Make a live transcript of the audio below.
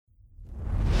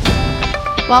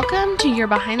Welcome to your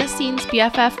Behind the Scenes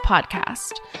BFF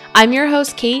podcast. I'm your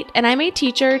host, Kate, and I'm a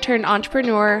teacher turned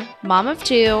entrepreneur, mom of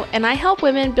two, and I help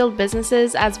women build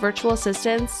businesses as virtual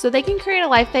assistants so they can create a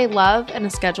life they love and a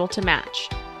schedule to match.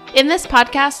 In this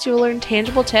podcast, you will learn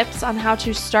tangible tips on how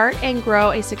to start and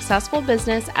grow a successful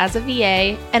business as a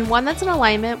VA and one that's in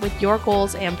alignment with your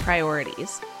goals and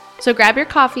priorities. So grab your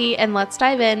coffee and let's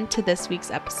dive into this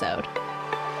week's episode.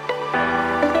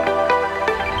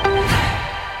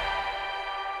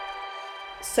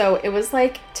 So it was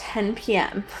like 10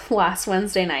 p.m. last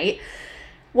Wednesday night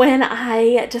when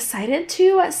I decided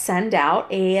to send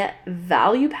out a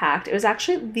value-packed, it was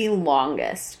actually the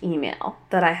longest email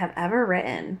that I have ever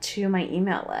written to my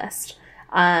email list.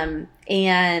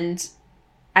 And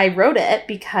I wrote it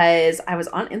because I was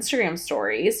on Instagram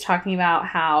stories talking about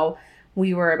how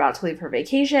we were about to leave for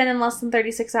vacation in less than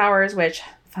 36 hours, which,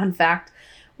 fun fact,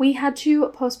 we had to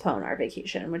postpone our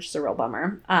vacation, which is a real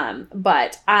bummer.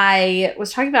 But I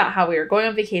was talking about how we were going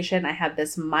on vacation. I had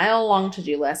this mile-long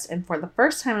to-do list, and for the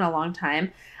first time in a long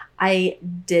time, I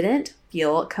didn't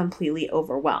feel completely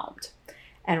overwhelmed.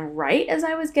 And right as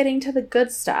I was getting to the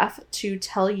good stuff to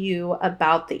tell you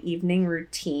about the evening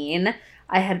routine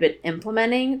I had been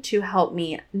implementing to help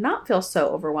me not feel so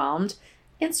overwhelmed,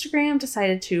 Instagram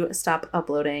decided to stop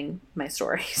uploading my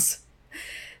stories.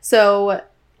 So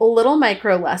a little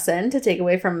micro lesson to take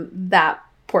away from that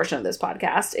portion of this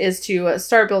podcast is to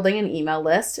start building an email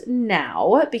list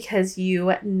now, because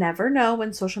you never know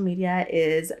when social media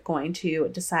is going to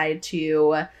decide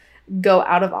to go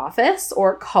out of office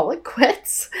or call it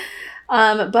quits.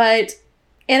 But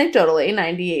anecdotally,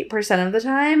 98% of the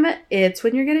time, it's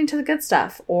when you're getting to the good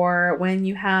stuff or when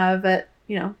you have,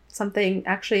 something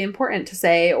actually important to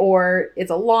say, or it's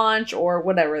a launch or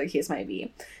whatever the case might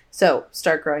be. So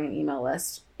start growing an email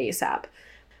list ASAP.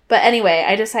 But anyway,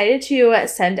 I decided to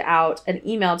send out an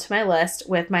email to my list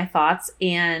with my thoughts,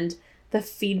 and the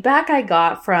feedback I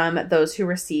got from those who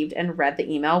received and read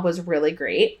the email was really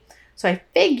great. So I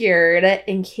figured,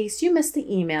 in case you missed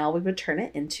the email, we would turn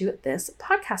it into this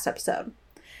podcast episode.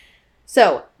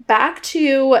 So back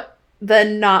to the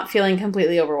not feeling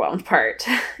completely overwhelmed part.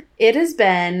 It has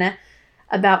been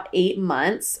about 8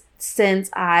 months since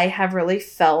I have really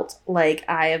felt like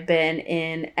I have been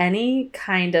in any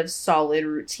kind of solid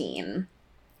routine.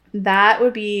 That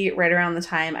would be right around the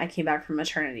time I came back from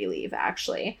maternity leave,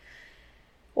 actually.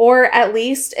 Or at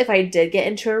least if I did get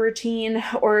into a routine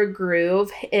or a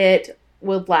groove, it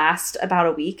would last about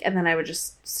a week and then I would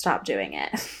just stop doing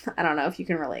it. I don't know if you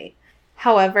can relate.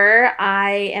 However,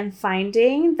 I am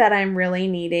finding that I'm really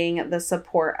needing the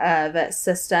support of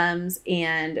systems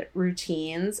and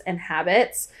routines and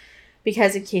habits.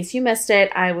 Because in case you missed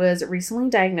it, I was recently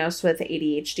diagnosed with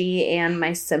ADHD and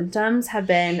my symptoms have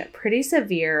been pretty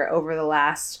severe over the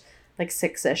last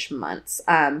 6-ish months.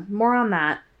 More on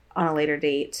that on a later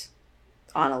date,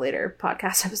 on a later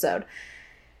podcast episode.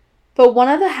 But one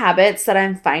of the habits that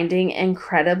I'm finding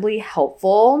incredibly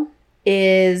helpful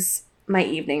is my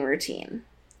evening routine.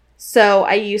 So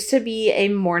I used to be a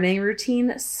morning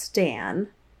routine stan.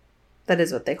 That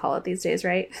is what they call it these days,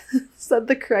 right? Is that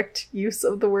the correct use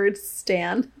of the word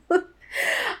stan? But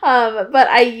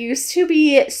I used to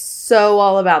be so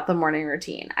all about the morning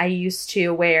routine. I used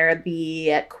to wear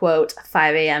the, quote,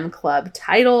 5 a.m. club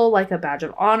title like a badge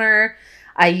of honor.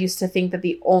 I used to think that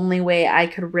the only way I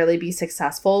could really be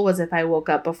successful was if I woke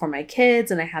up before my kids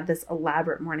and I had this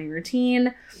elaborate morning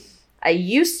routine. I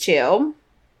used to,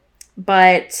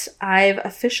 but I've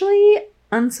officially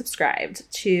unsubscribed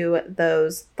to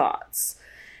those thoughts.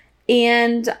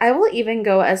 And I will even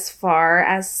go as far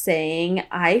as saying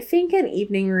I think an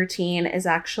evening routine is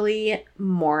actually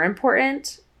more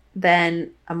important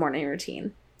than a morning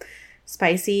routine.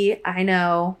 Spicy, I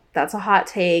know, that's a hot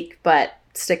take, but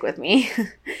stick with me.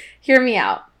 Hear me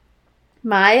out.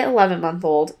 My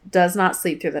 11-month-old does not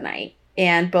sleep through the night,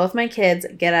 and both my kids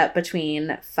get up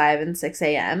between 5 and 6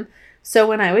 a.m. So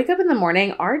when I wake up in the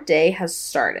morning, our day has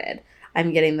started.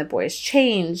 I'm getting the boys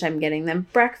changed. I'm getting them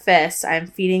breakfast. I'm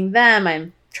feeding them.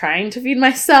 I'm trying to feed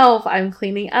myself. I'm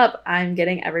cleaning up. I'm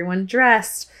getting everyone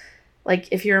dressed.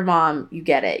 If you're a mom, you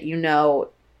get it. You know,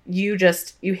 you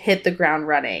hit the ground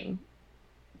running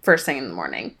first thing in the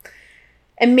morning.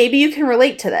 And maybe you can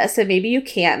relate to this and maybe you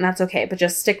can't, and that's okay, but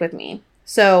just stick with me.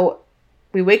 So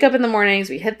we wake up in the mornings,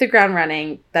 we hit the ground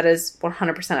running. That is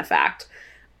 100% a fact.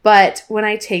 But when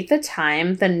I take the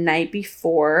time the night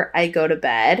before I go to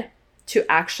bed to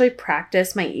actually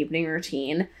practice my evening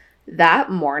routine, that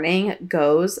morning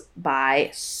goes by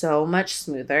so much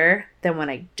smoother than when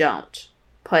I don't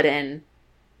put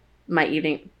my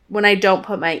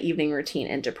evening routine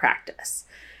into practice.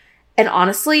 And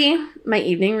honestly, my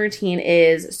evening routine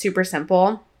is super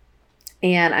simple,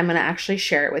 and I'm going to actually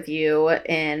share it with you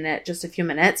in just a few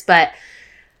minutes. But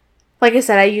like I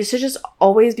said, I used to just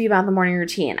always be about the morning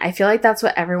routine. I feel like that's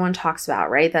what everyone talks about,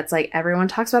 right? That's like everyone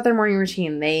talks about their morning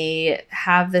routine. They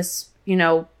have this,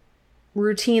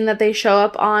 routine that they show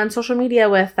up on social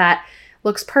media with that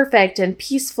looks perfect and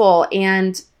peaceful.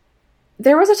 And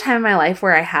there was a time in my life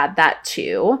where I had that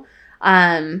too.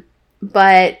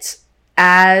 But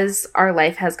as our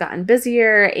life has gotten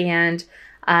busier and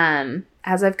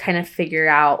as I've kind of figured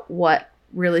out what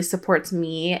really supports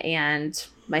me and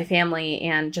my family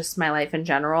and just my life in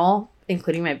general,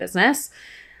 including my business,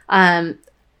 my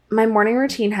morning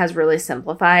routine has really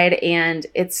simplified, and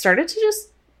it started to just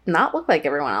not look like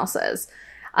everyone else's.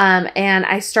 And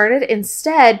I started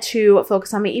instead to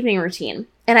focus on my evening routine.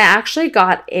 And I actually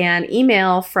got an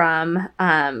email from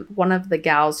one of the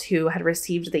gals who had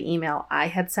received the email I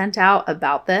had sent out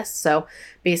about this. So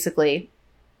basically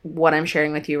what I'm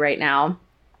sharing with you right now,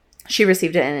 she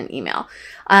received it in an email.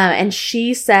 And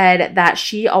she said that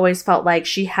she always felt like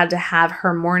she had to have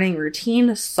her morning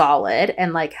routine solid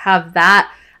and like have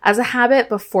that as a habit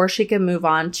before she could move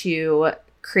on to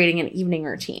creating an evening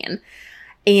routine.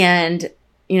 And,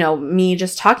 me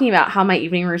just talking about how my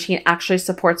evening routine actually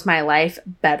supports my life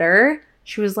better,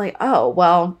 she was like, oh,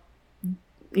 well,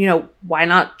 why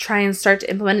not try and start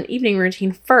to implement an evening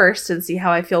routine first and see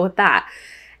how I feel with that?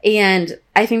 And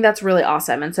I think that's really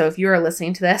awesome. And so if you are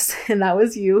listening to this and that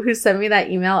was you who sent me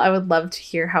that email, I would love to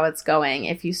hear how it's going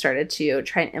if you started to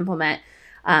try and implement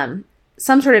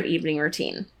some sort of evening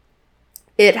routine.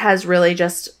 It has really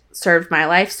just served my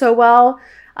life so well,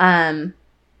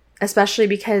 especially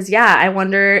because, I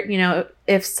wonder,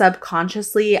 if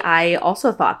subconsciously I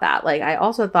also thought that. Like, I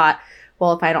also thought,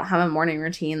 well, if I don't have a morning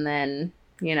routine, then,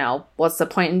 what's the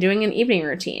point in doing an evening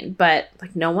routine? But,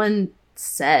 like, no one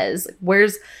says,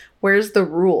 where's the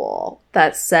rule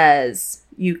that says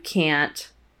you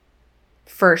can't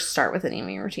first start with an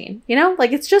evening routine?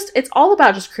 It's all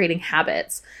about just creating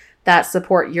habits that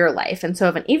support your life. And so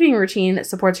if an evening routine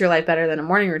supports your life better than a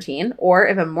morning routine, or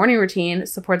if a morning routine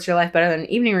supports your life better than an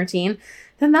evening routine,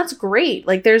 then that's great.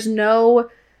 Like there's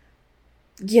no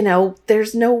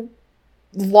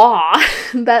law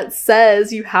that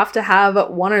says you have to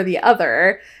have one or the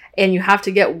other and you have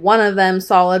to get one of them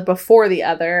solid before the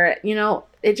other.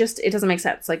 It doesn't make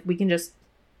sense. Like we can just,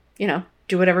 do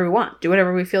whatever we want, do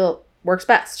whatever we feel works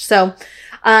best. So,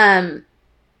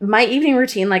 my evening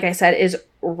routine, like I said, is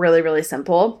really, really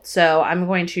simple. So I'm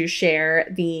going to share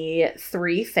the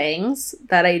 3 things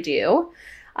that I do,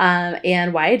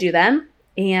 and why I do them.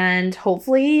 And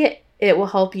hopefully it will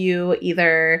help you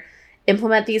either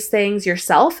implement these things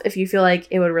yourself if you feel like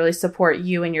it would really support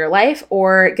you in your life,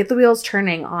 or get the wheels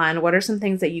turning on what are some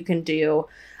things that you can do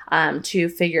to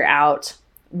figure out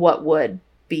what would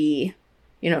be,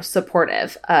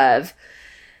 supportive of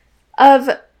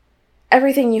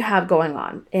everything you have going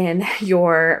on in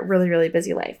your really, really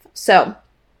busy life. So,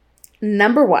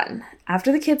 number 1,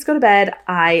 after the kids go to bed,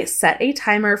 I set a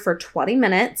timer for 20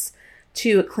 minutes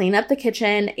to clean up the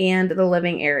kitchen and the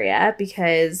living area,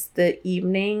 because the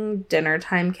evening dinner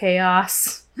time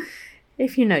chaos,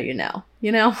 if you know.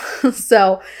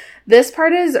 So this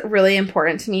part is really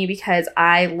important to me because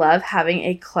I love having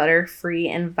a clutter-free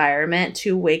environment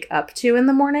to wake up to in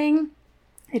the morning.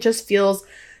 It just feels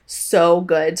so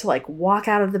good to like walk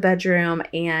out of the bedroom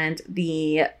and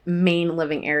the main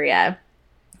living area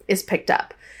is picked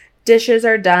up. Dishes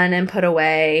are done and put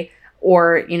away,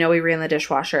 or, we ran the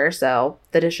dishwasher. So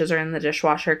the dishes are in the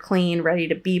dishwasher, clean, ready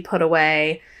to be put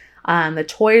away. The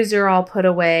toys are all put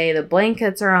away. The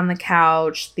blankets are on the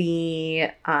couch. The,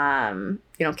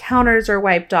 counters are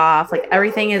wiped off. Like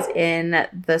everything is in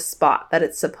the spot that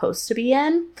it's supposed to be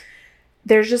in.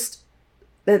 It's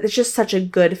just such a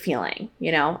good feeling,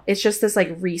 It's just this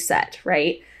like reset,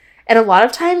 right? And a lot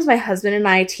of times my husband and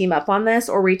I team up on this,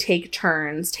 or we take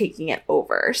turns taking it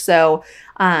over. So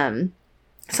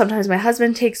sometimes my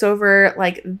husband takes over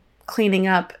like cleaning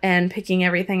up and picking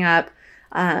everything up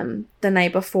the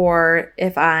night before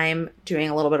if I'm doing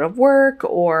a little bit of work,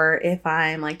 or if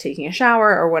I'm like taking a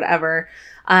shower or whatever.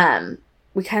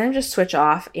 We kind of just switch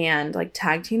off and like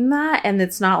tag team that. And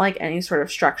it's not like any sort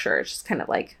of structure. It's just kind of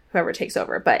like whoever takes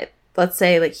over. But let's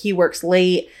say like he works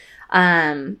late,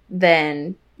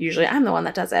 then usually I'm the one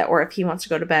that does it. Or if he wants to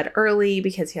go to bed early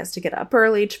because he has to get up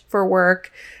early for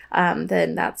work,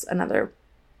 then that's another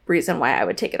reason why I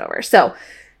would take it over. So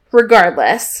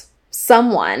regardless,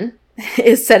 someone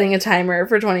is setting a timer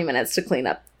for 20 minutes to clean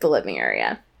up the living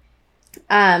area.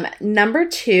 Number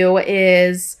 2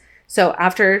 is, so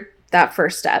after that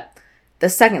first step, the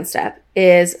second step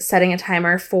is setting a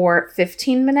timer for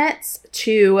 15 minutes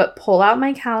to pull out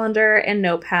my calendar and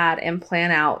notepad and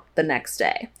plan out the next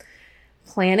day.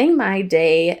 Planning my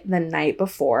day the night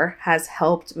before has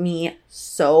helped me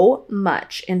so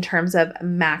much in terms of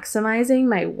maximizing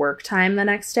my work time the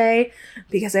next day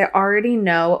because I already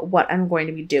know what I'm going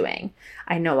to be doing.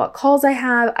 I know what calls I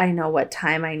have. I know what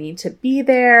time I need to be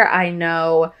there. I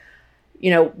know,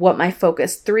 what my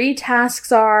Focus 3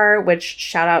 tasks are, which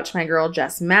shout out to my girl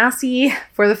Jess Massey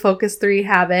for the Focus 3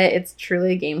 habit. It's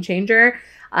truly a game changer.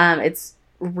 It's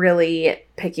really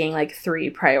picking like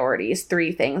 3 priorities,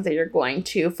 3 things that you're going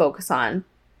to focus on,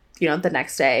 the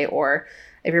next day, or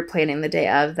if you're planning the day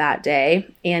of that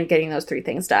day, and getting those 3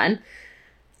 things done.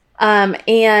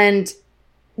 And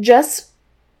just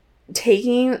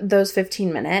taking those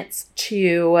 15 minutes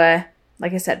to,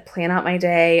 like I said, plan out my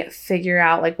day, figure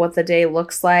out like what the day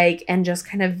looks like, and just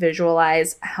kind of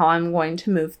visualize how I'm going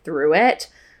to move through it.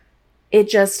 It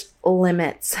just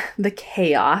limits the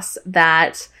chaos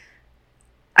that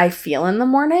I feel in the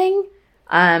morning,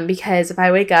 because if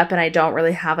I wake up and I don't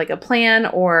really have like a plan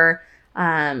or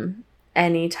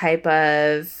any type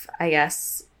of,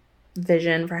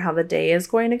 vision for how the day is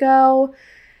going to go,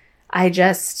 it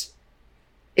just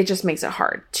makes it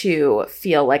hard to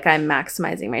feel like I'm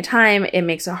maximizing my time. It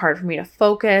makes it hard for me to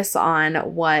focus on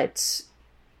what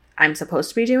I'm supposed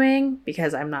to be doing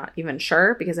because I'm not even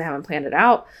sure because I haven't planned it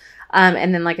out.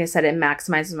 And then, like I said, it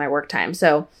maximizes my work time.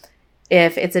 So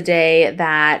if it's a day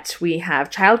that we have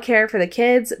childcare for the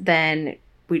kids, then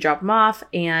we drop them off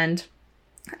and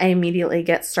I immediately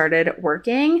get started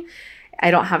working.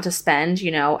 I don't have to spend,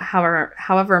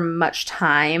 however much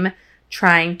time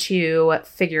trying to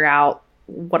figure out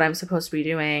what I'm supposed to be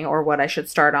doing or what I should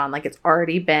start on. Like, it's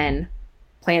already been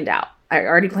planned out. I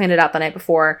already planned it out the night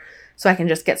before, so I can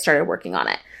just get started working on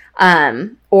it.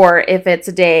 Or if it's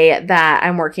a day that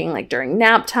I'm working like during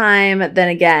nap time, then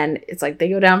again, it's like they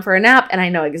go down for a nap and I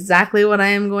know exactly what I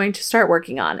am going to start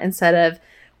working on instead of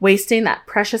wasting that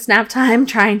precious nap time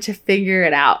trying to figure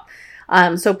it out.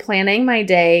 So planning my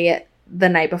day the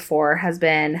night before has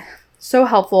been so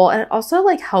helpful. And it also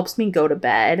like helps me go to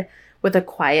bed with a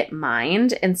quiet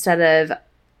mind instead of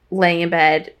laying in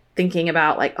bed thinking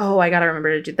about like, oh, I got to remember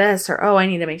to do this, or, oh, I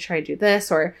need to make sure I do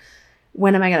this, or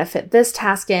when am I going to fit this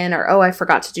task in, or, oh, I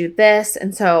forgot to do this.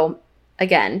 And so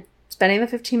again, spending the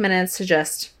 15 minutes to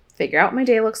just figure out what my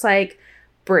day looks like,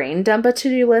 brain dump a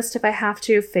to-do list if I have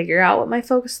to, figure out what my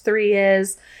Focus 3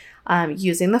 is,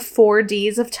 using the 4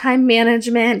 Ds of time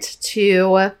management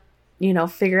to,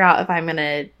 figure out if I'm going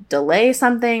to delay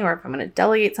something or if I'm going to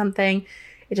delegate something.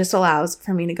 It just allows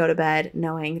for me to go to bed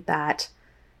knowing that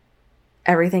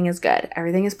everything is good.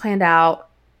 Everything is planned out.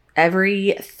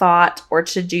 Every thought or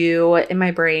to-do in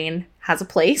my brain has a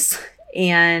place,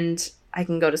 and I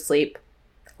can go to sleep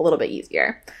a little bit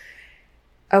easier.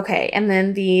 Okay, and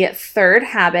then the third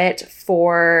habit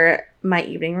for my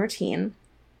evening routine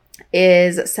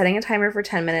is setting a timer for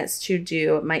 10 minutes to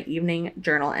do my evening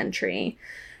journal entry.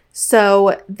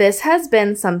 So this has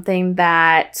been something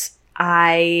that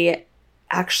I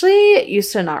actually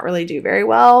used to not really do very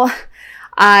well.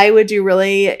 I would do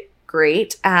really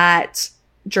great at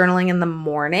journaling in the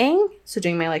morning, so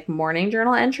doing my like morning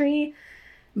journal entry,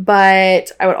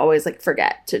 but I would always like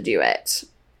forget to do it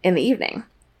in the evening.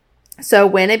 So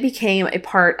when it became a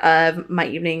part of my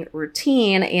evening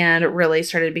routine and really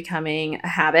started becoming a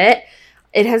habit,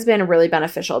 it has been really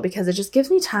beneficial because it just gives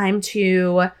me time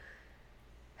to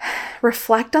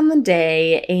reflect on the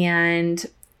day and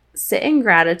sit in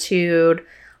gratitude,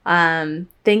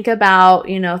 think about,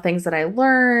 things that I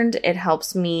learned. It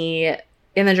helps me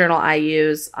in the journal I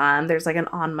use. There's like an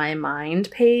On My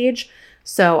Mind page,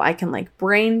 so I can like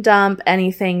brain dump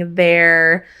anything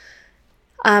there.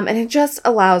 And it just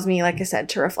allows me, like I said,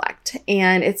 to reflect.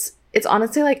 And it's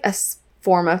honestly like a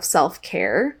form of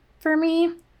self-care for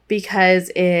me because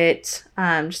it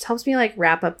just helps me like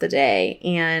wrap up the day.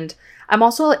 And I'm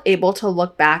also able to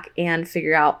look back and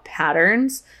figure out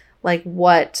patterns, like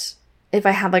what if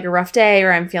I have like a rough day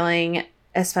or I'm feeling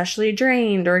especially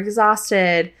drained or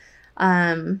exhausted.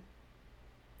 A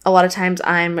lot of times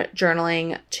I'm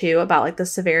journaling too about like the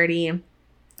severity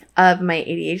of my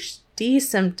ADHD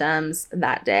symptoms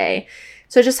that day.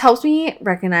 So it just helps me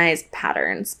recognize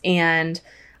patterns. And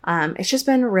it's just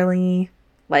been really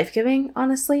life-giving,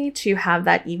 honestly, to have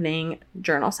that evening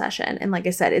journal session. And like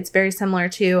I said, it's very similar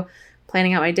to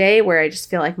planning out my day where I just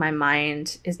feel like my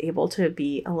mind is able to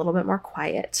be a little bit more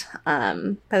quiet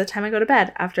by the time I go to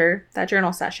bed after that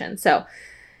journal session. So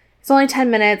it's only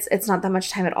 10 minutes. It's not that much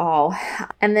time at all.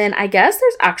 And then I guess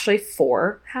there's actually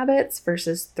 4 habits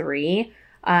versus 3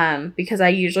 because I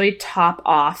usually top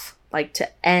off like to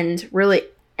really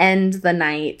end the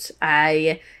night,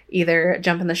 I either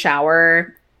jump in the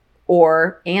shower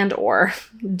or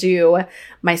do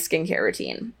my skincare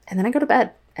routine. And then I go to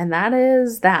bed. And that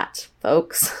is that,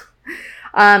 folks.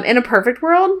 In a perfect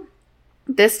world,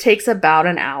 this takes about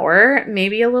an hour,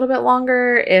 maybe a little bit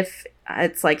longer if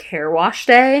it's like hair wash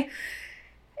day.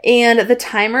 And the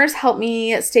timers help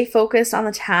me stay focused on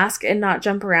the task and not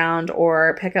jump around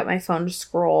or pick up my phone to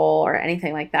scroll or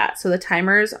anything like that. So the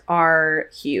timers are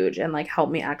huge and like help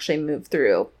me actually move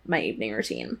through my evening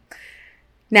routine.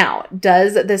 Now,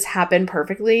 does this happen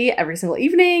perfectly every single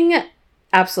evening?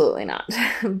 Absolutely not.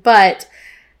 But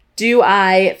do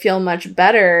I feel much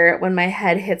better when my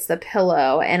head hits the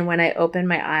pillow and when I open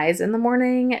my eyes in the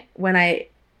morning, when I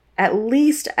at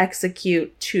least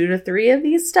execute 2 to 3 of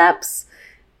these steps?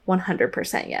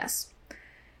 100% yes.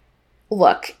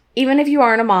 Look, even if you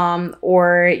aren't a mom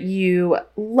or you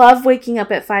love waking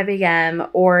up at 5 a.m.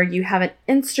 or you have an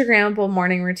Instagrammable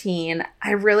morning routine,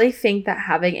 I really think that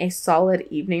having a solid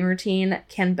evening routine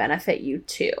can benefit you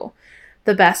too.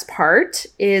 The best part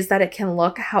is that it can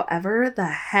look however the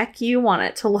heck you want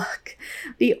it to look.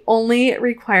 The only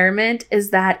requirement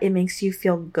is that it makes you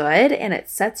feel good and it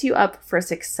sets you up for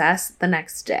success the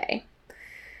next day.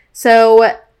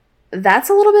 So that's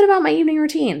a little bit about my evening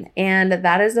routine. And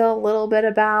that is a little bit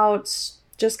about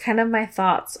just kind of my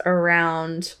thoughts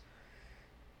around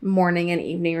morning and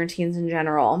evening routines in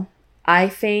general. I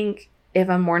think if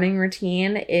a morning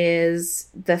routine is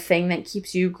the thing that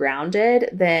keeps you grounded,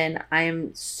 then I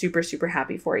am super, super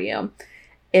happy for you.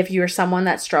 If you're someone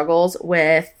that struggles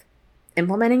with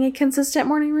implementing a consistent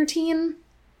morning routine,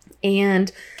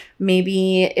 and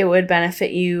maybe it would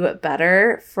benefit you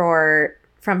better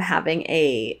from having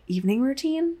a evening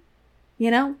routine,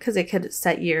 because it could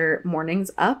set your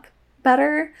mornings up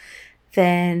better,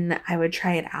 then I would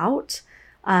try it out.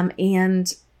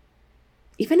 And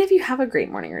even if you have a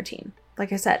great morning routine,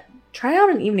 like I said, try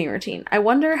out an evening routine. I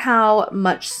wonder how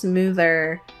much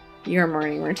smoother your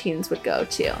morning routines would go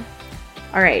too.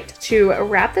 All right, to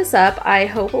wrap this up, I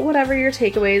hope whatever your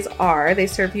takeaways are, they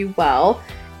serve you well.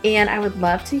 And I would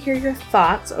love to hear your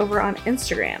thoughts over on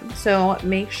Instagram. So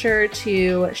make sure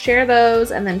to share those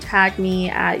and then tag me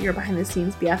at your behind the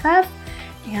scenes BFF.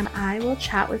 And I will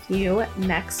chat with you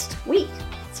next week.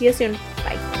 See you soon.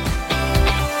 Bye.